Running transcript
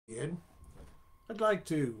I'd like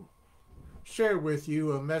to share with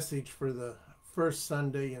you a message for the first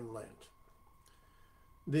Sunday in Lent.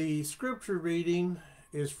 The scripture reading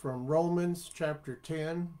is from Romans chapter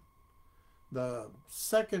 10, the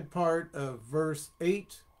second part of verse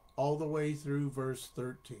 8 all the way through verse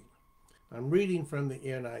 13. I'm reading from the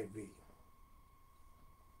NIV.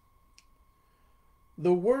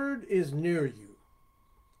 The word is near you.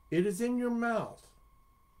 It is in your mouth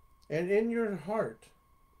and in your heart.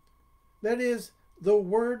 That is the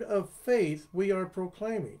word of faith we are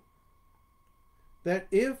proclaiming. That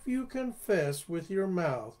if you confess with your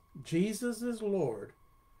mouth Jesus is Lord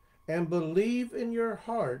and believe in your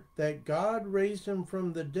heart that God raised him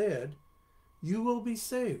from the dead, you will be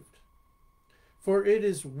saved. For it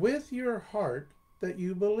is with your heart that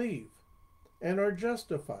you believe and are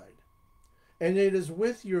justified, and it is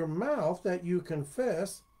with your mouth that you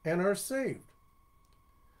confess and are saved.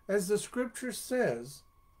 As the scripture says,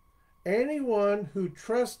 anyone who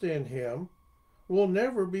trusts in him will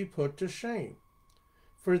never be put to shame.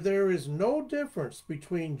 For there is no difference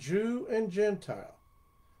between Jew and Gentile.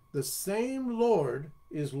 The same Lord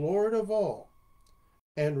is Lord of all,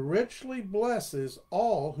 and richly blesses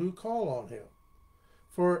all who call on him.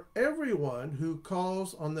 For everyone who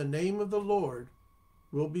calls on the name of the Lord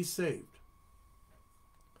will be saved.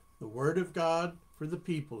 The word of God for the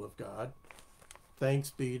people of God.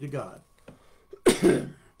 Thanks be to God.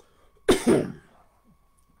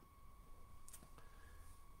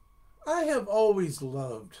 I have always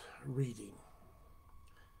loved reading.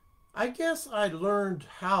 I guess I learned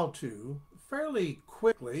how to fairly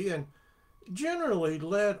quickly and generally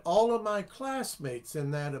led all of my classmates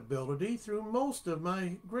in that ability through most of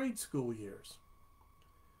my grade school years.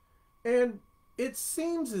 And it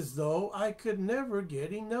seems as though I could never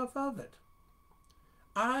get enough of it.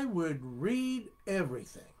 I would read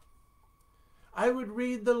everything. I would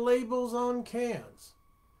read the labels on cans.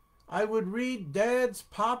 I would read Dad's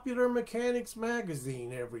Popular Mechanics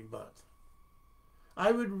magazine every month.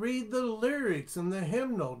 I would read the lyrics in the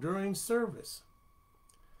hymnal during service.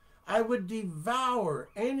 I would devour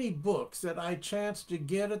any books that I chanced to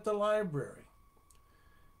get at the library.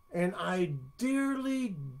 And I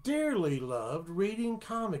dearly, dearly loved reading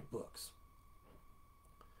comic books.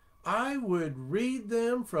 I would read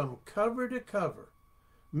them from cover to cover,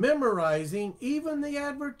 memorizing even the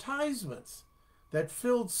advertisements that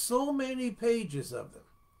filled so many pages of them.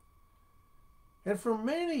 And for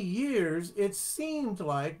many years, it seemed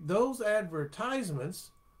like those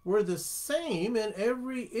advertisements were the same in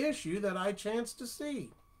every issue that I chanced to see.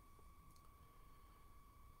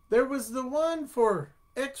 There was the one for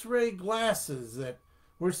X-ray glasses that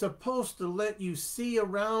were supposed to let you see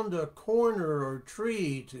around a corner or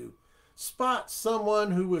tree to spot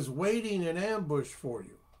someone who was waiting in ambush for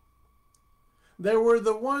you. There were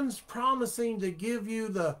the ones promising to give you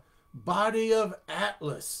the body of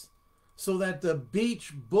Atlas so that the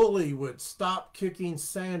beach bully would stop kicking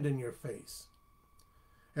sand in your face.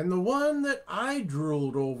 And the one that I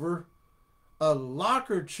drooled over, a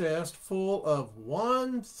locker chest full of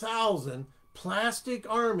 1,000 plastic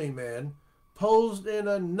army men posed in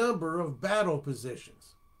a number of battle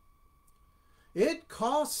positions. It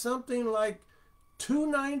cost something like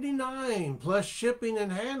 $2.99 plus shipping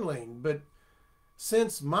and handling, but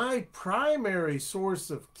since my primary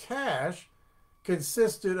source of cash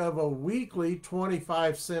consisted of a weekly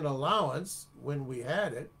 25-cent allowance when we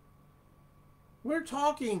had it, we're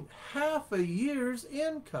talking half a year's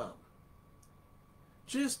income.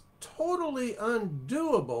 Just totally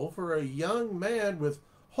undoable for a young man with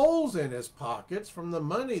holes in his pockets from the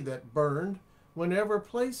money that burned whenever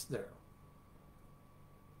placed there.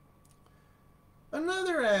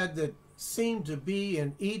 Another ad that seemed to be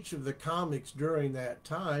in each of the comics during that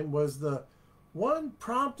time was the one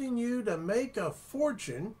prompting you to make a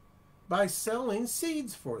fortune by selling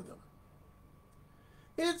seeds for them.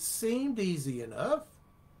 It seemed easy enough.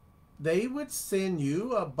 They would send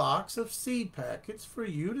you a box of seed packets for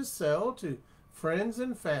you to sell to friends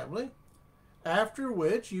and family, after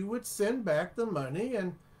which you would send back the money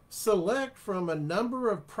and select from a number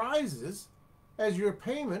of prizes as your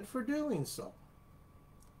payment for doing so.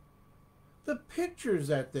 The pictures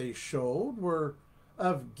that they showed were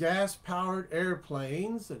of gas-powered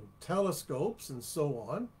airplanes and telescopes and so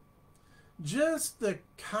on. Just the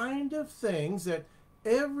kind of things that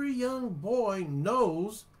every young boy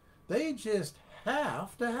knows they just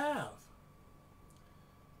have to have.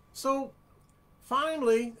 So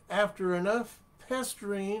finally, after enough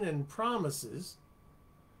pestering and promises,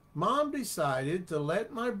 Mom decided to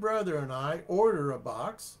let my brother and I order a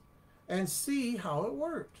box and see how it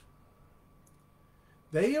worked.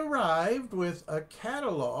 They arrived with a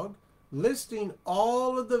catalog listing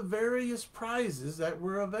all of the various prizes that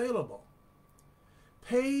were available.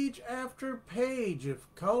 Page after page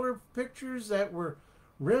of color pictures that were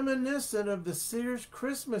reminiscent of the Sears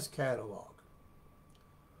Christmas catalog.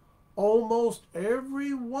 Almost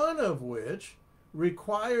every one of which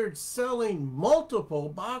required selling multiple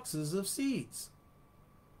boxes of seeds.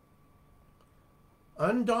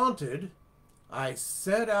 Undaunted, I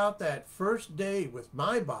set out that first day with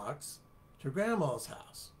my box to Grandma's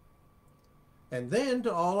house, and then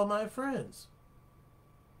to all of my friends.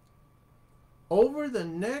 Over the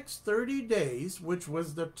next 30 days, which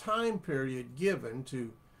was the time period given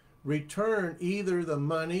to return either the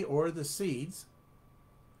money or the seeds,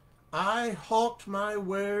 I hawked my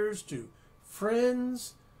wares to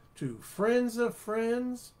friends of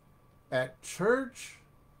friends, at church,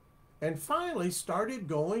 and finally started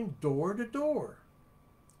going door to door.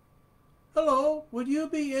 Hello, would you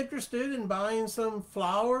be interested in buying some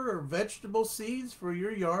flower or vegetable seeds for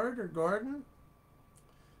your yard or garden?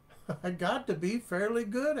 I got to be fairly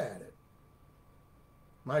good at it.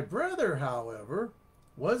 My brother, however,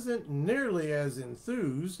 wasn't nearly as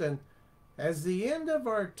enthused, and as the end of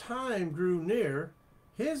our time drew near,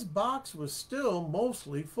 his box was still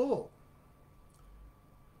mostly full.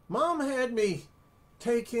 Mom had me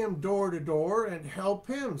take him door to door and help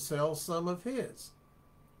him sell some of his.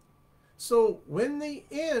 So when the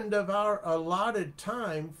end of our allotted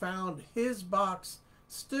time found his box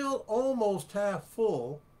still almost half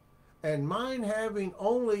full, and mine having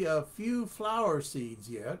only a few flower seeds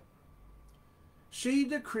yet, she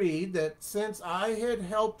decreed that since I had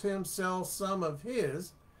helped him sell some of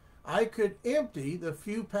his, I could empty the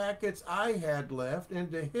few packets I had left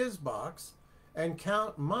into his box and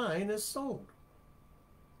count mine as sold.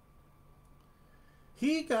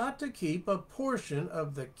 He got to keep a portion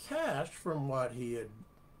of the cash from what he had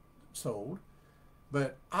sold,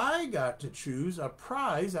 but I got to choose a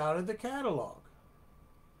prize out of the catalog.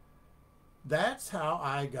 That's how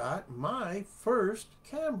I got my first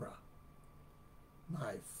camera,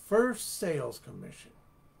 my first sales commission.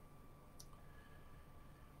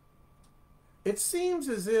 It seems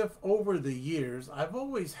as if over the years I've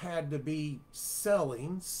always had to be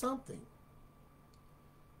selling something.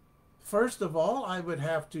 First of all, I would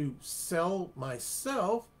have to sell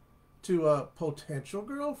myself to a potential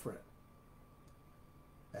girlfriend.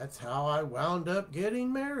 That's how I wound up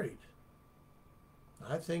getting married.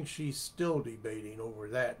 I think she's still debating over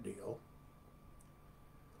that deal.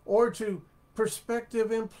 Or to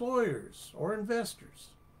prospective employers or investors.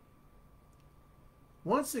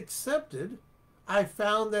 Once accepted, I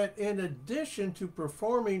found that in addition to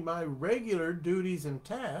performing my regular duties and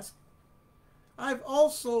tasks, I've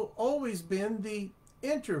also always been the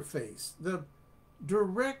interface, the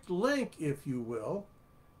direct link, if you will,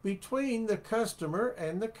 between the customer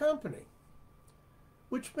and the company,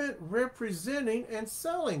 which meant representing and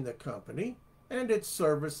selling the company and its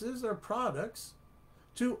services or products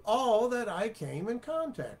to all that I came in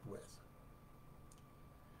contact with.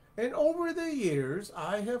 And over the years,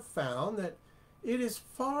 I have found that it is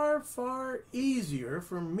far, far easier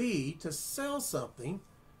for me to sell something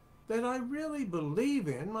that I really believe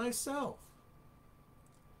in myself.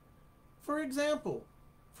 For example,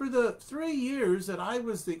 for the 3 years that I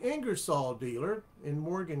was the Ingersoll dealer in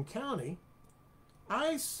Morgan County,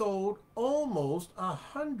 I sold almost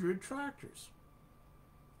 100 tractors.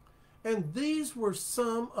 And these were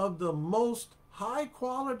some of the most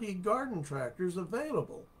high-quality garden tractors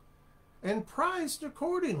available and priced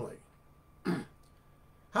accordingly.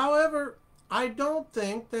 However, I don't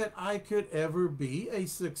think that I could ever be a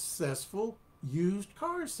successful used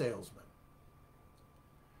car salesman.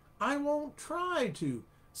 I won't try to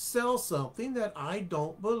sell something that I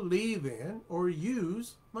don't believe in or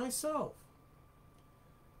use myself.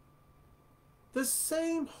 The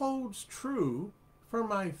same holds true for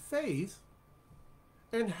my faith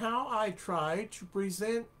and how I try to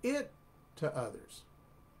present it to others.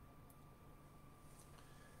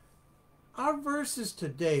 Our verses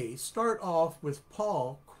today start off with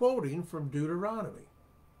Paul quoting from Deuteronomy.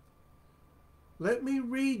 Let me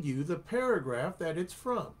read you the paragraph that it's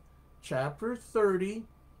from, chapter 30,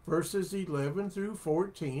 verses 11 through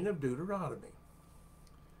 14 of Deuteronomy.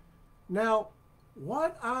 Now,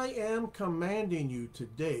 what I am commanding you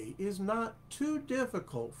today is not too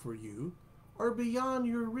difficult for you or beyond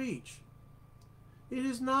your reach. It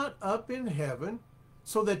is not up in heaven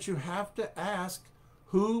so that you have to ask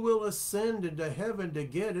who will ascend into heaven to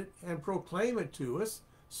get it and proclaim it to us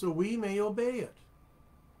so we may obey it.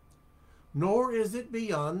 Nor is it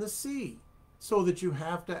beyond the sea, so that you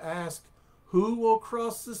have to ask who will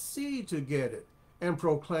cross the sea to get it and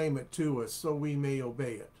proclaim it to us so we may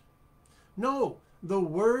obey it. No, the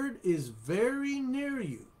word is very near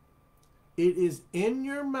you. It is in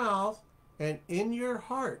your mouth and in your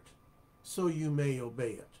heart so you may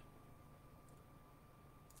obey it.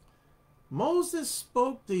 Moses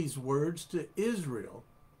spoke these words to Israel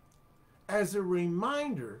as a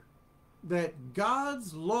reminder that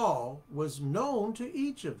God's law was known to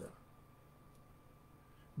each of them.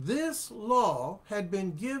 This law had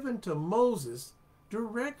been given to Moses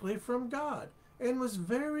directly from God and was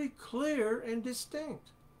very clear and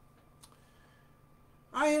distinct.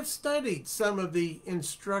 I have studied some of the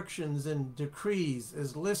instructions and decrees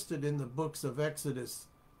as listed in the books of Exodus,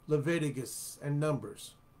 Leviticus, and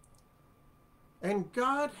Numbers. And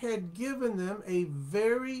God had given them a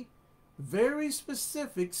very, very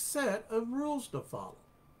specific set of rules to follow.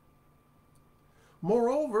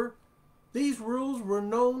 Moreover, these rules were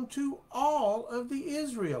known to all of the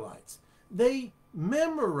Israelites. They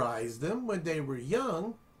memorized them when they were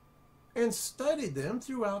young and studied them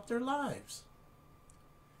throughout their lives.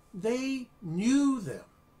 They knew them,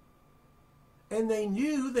 and they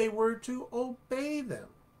knew they were to obey them.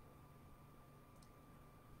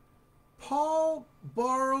 Paul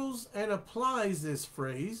borrows and applies this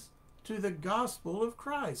phrase to the gospel of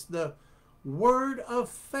Christ, the word of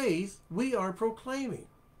faith we are proclaiming,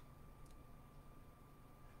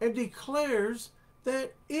 and declares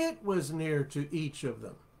that it was near to each of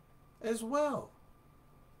them as well.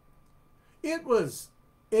 It was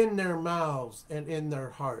in their mouths and in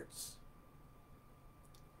their hearts.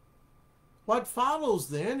 What follows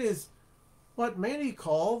then is what many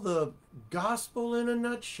call the gospel in a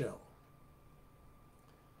nutshell.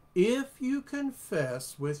 If you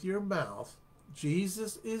confess with your mouth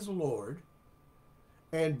Jesus is Lord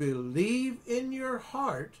and believe in your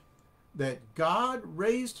heart that God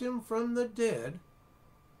raised him from the dead,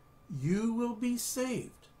 you will be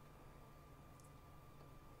saved.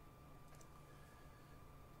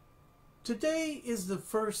 Today is the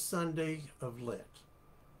first Sunday of Lent.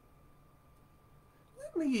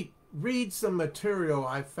 Let me read some material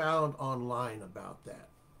I found online about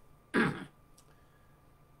that.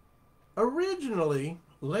 Originally,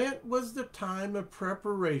 Lent was the time of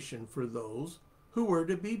preparation for those who were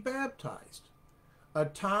to be baptized, a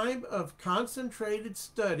time of concentrated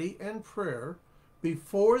study and prayer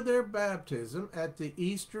before their baptism at the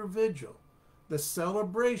Easter Vigil, the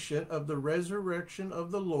celebration of the resurrection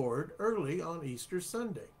of the Lord early on Easter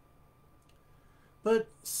Sunday. But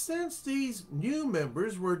since these new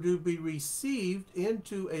members were to be received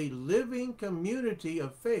into a living community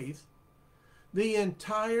of faith, the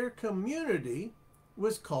entire community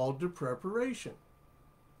was called to preparation.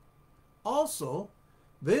 Also,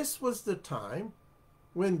 this was the time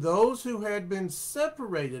when those who had been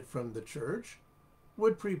separated from the church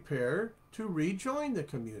would prepare to rejoin the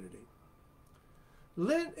community.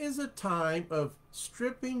 Lent is a time of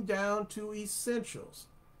stripping down to essentials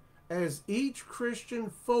as each Christian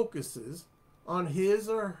focuses on his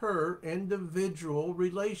or her individual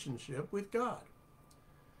relationship with God.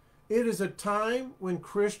 It is a time when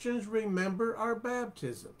Christians remember our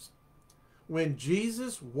baptisms, when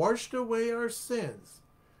Jesus washed away our sins,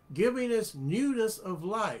 giving us newness of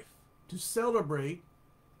life to celebrate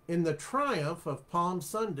in the triumph of Palm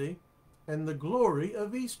Sunday and the glory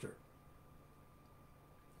of Easter.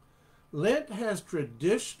 Lent has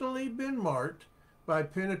traditionally been marked by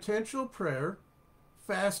penitential prayer,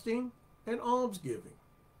 fasting, and almsgiving.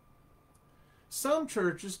 Some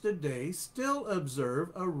churches today still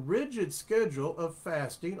observe a rigid schedule of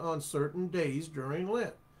fasting on certain days during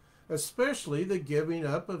Lent, especially the giving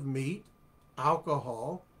up of meat,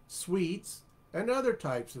 alcohol, sweets, and other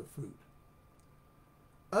types of food.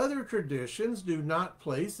 Other traditions do not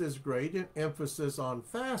place as great an emphasis on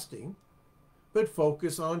fasting, but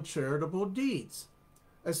focus on charitable deeds,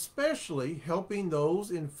 especially helping those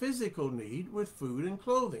in physical need with food and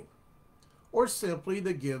clothing, or simply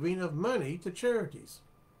the giving of money to charities.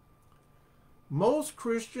 Most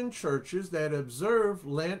Christian churches that observe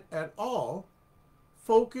Lent at all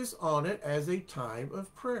focus on it as a time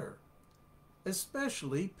of prayer,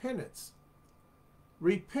 especially penance,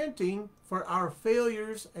 repenting for our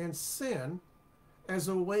failures and sin as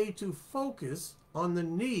a way to focus on the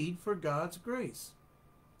need for God's grace.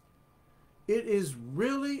 It is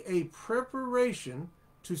really a preparation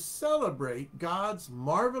to celebrate God's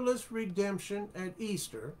marvelous redemption at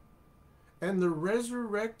Easter and the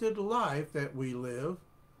resurrected life that we live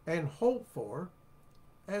and hope for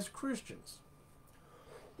as Christians.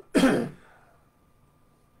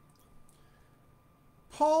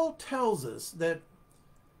 Paul tells us that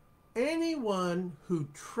anyone who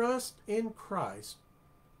trusts in Christ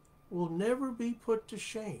will never be put to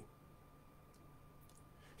shame.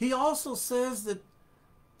 He also says that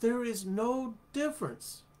there is no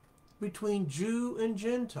difference between Jew and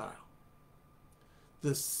Gentile.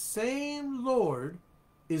 The same Lord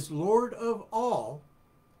is Lord of all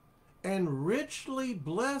and richly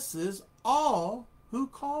blesses all who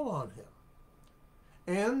call on him,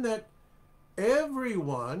 and that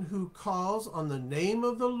everyone who calls on the name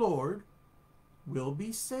of the Lord will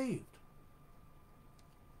be saved.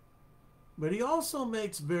 But he also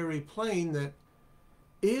makes very plain that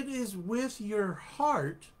it is with your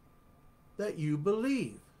heart that you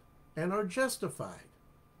believe and are justified,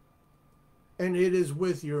 and it is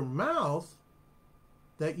with your mouth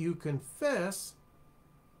that you confess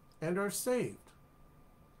and are saved.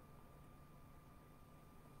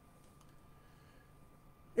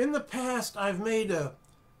 In the past, I've made a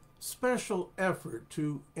special effort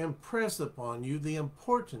to impress upon you the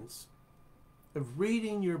importance of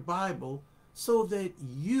reading your Bible so that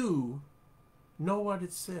you know what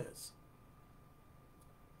it says.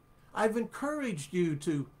 I've encouraged you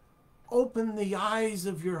to open the eyes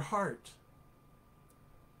of your heart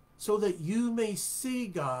so that you may see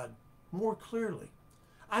God more clearly.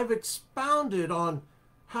 I've expounded on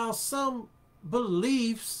how some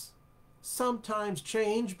beliefs sometimes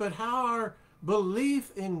change, but how our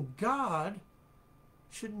belief in God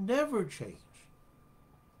should never change.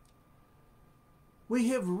 We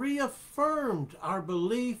have reaffirmed our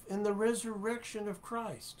belief in the resurrection of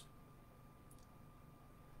Christ.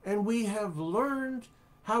 And we have learned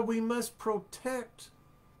how we must protect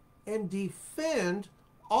and defend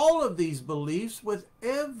all of these beliefs with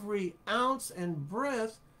every ounce and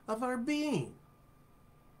breath of our being.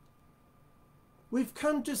 We've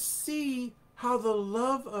come to see how the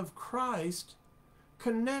love of Christ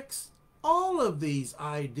connects all of these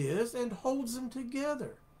ideas and holds them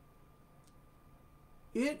together.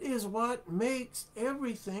 It is what makes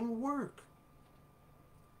everything work.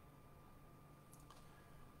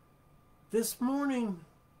 This morning,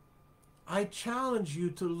 I challenge you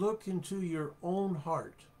to look into your own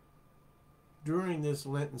heart during this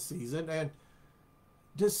Lenten season and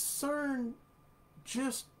discern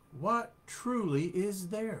just what truly is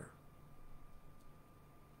there.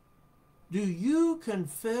 Do you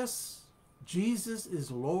confess Jesus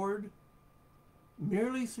is Lord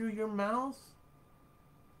merely through your mouth?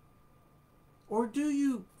 Or do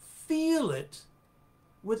you feel it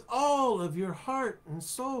with all of your heart and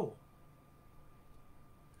soul?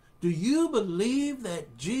 Do you believe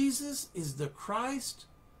that Jesus is the Christ,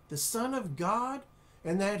 the Son of God,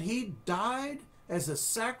 and that he died as a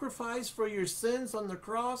sacrifice for your sins on the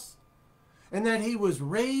cross, and that he was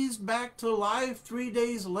raised back to life 3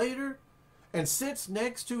 days later and sits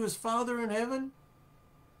next to his Father in heaven?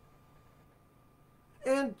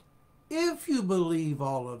 And if you believe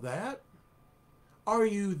all of that, are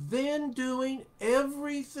you then doing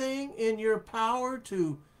everything in your power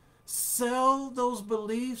to sell those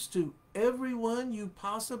beliefs to everyone you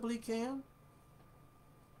possibly can?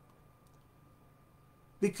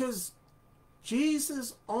 Because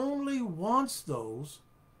Jesus only wants those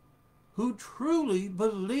who truly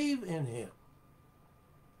believe in him.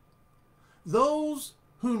 Those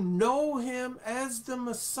who know him as the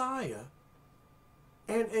Messiah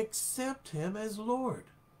and accept him as Lord.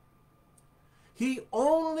 He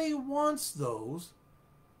only wants those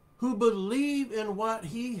who believe in what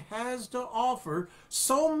he has to offer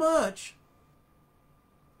so much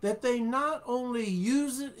that they not only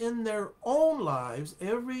use it in their own lives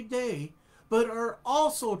every day, but are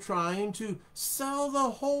also trying to sell the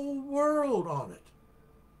whole world on it.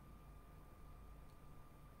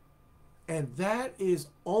 And that is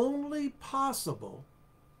only possible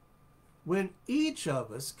when each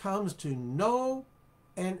of us comes to know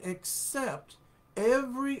and accept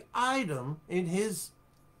every item in his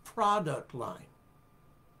product line.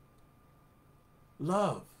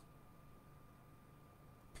 Love,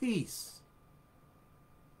 peace,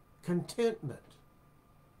 contentment,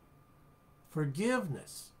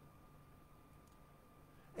 forgiveness.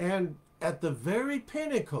 And at the very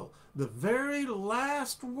pinnacle, the very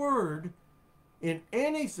last word in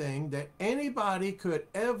anything that anybody could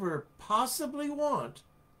ever possibly want,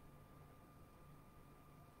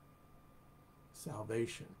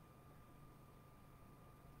 salvation.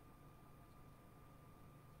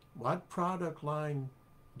 What product line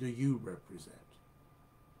do you represent?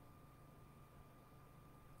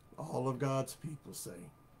 All of God's people say,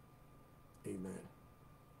 amen.